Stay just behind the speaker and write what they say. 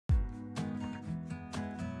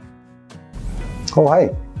Oh,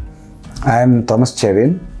 hi. I'm Thomas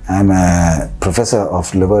Cherian. I'm a professor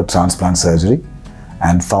of liver transplant surgery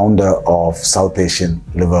and founder of South Asian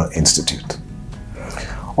Liver Institute.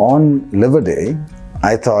 On Liver Day,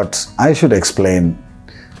 I thought I should explain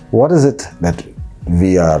what is it that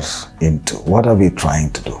we are into, what are we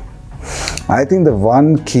trying to do. I think the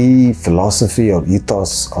one key philosophy or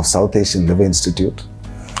ethos of South Asian Liver Institute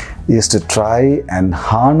is to try and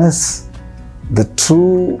harness the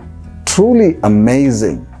truly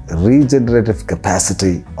amazing regenerative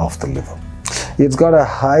capacity of the liver. It's got a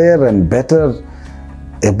higher and better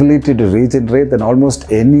ability to regenerate than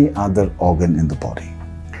almost any other organ in the body.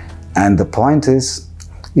 And the point is,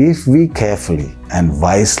 if we carefully and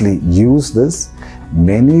wisely use this,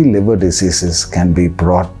 many liver diseases can be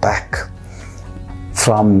brought back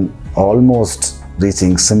from almost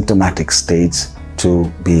reaching symptomatic stage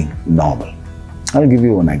to being normal. I'll give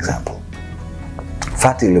you one example.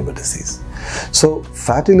 Fatty liver disease. So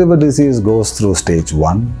fatty liver disease goes through stage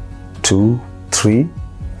 1, 2, 3,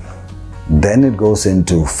 then it goes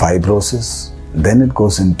into fibrosis, then it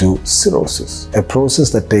goes into cirrhosis, a process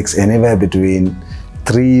that takes anywhere between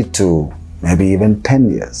 3 to maybe even 10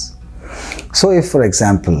 years. So if, for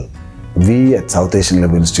example, we at South Asian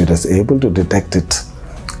Liver Institute is able to detect it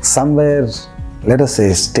somewhere, let us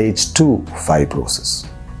say stage 2 fibrosis,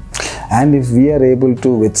 and if we are able to,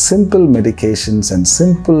 with simple medications and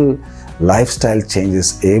simple lifestyle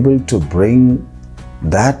changes, able to bring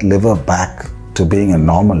that liver back to being a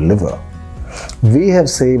normal liver, we have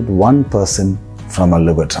saved one person from a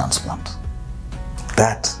liver transplant.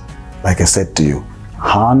 That, like I said to you,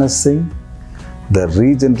 harnessing the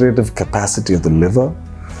regenerative capacity of the liver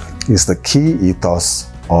is the key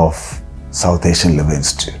ethos of South Asian Liver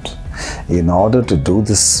Institute. In order to do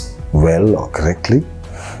this well or correctly,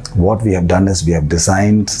 what we have done is we have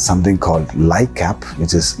designed something called LICAP,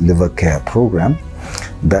 which is Liver Care Program,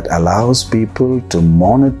 that allows people to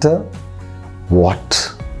monitor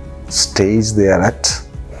what stage they are at,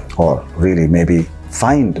 or really maybe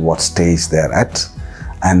find what stage they are at,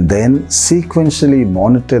 and then sequentially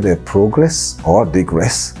monitor their progress or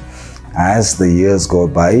digress as the years go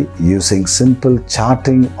by using simple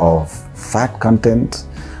charting of fat content,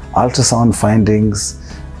 ultrasound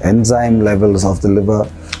findings, enzyme levels of the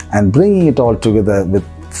liver, and bringing it all together with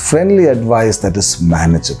friendly advice that is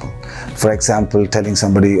manageable. For example, telling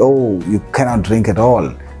somebody, oh, you cannot drink at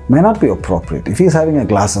all, may not be appropriate. If he's having a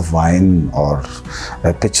glass of wine or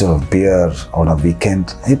a pitcher of beer on a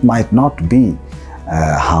weekend, it might not be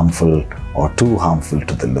harmful or too harmful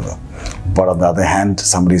to the liver. But on the other hand,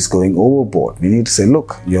 somebody is going overboard. We need to say,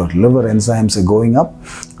 look, your liver enzymes are going up.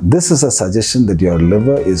 This is a suggestion that your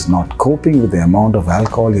liver is not coping with the amount of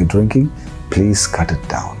alcohol you're drinking. Please cut it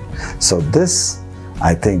down. So this,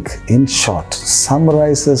 I think, in short,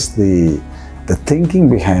 summarizes the thinking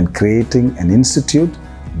behind creating an institute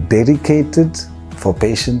dedicated for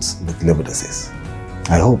patients with liver disease.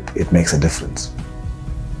 I hope it makes a difference.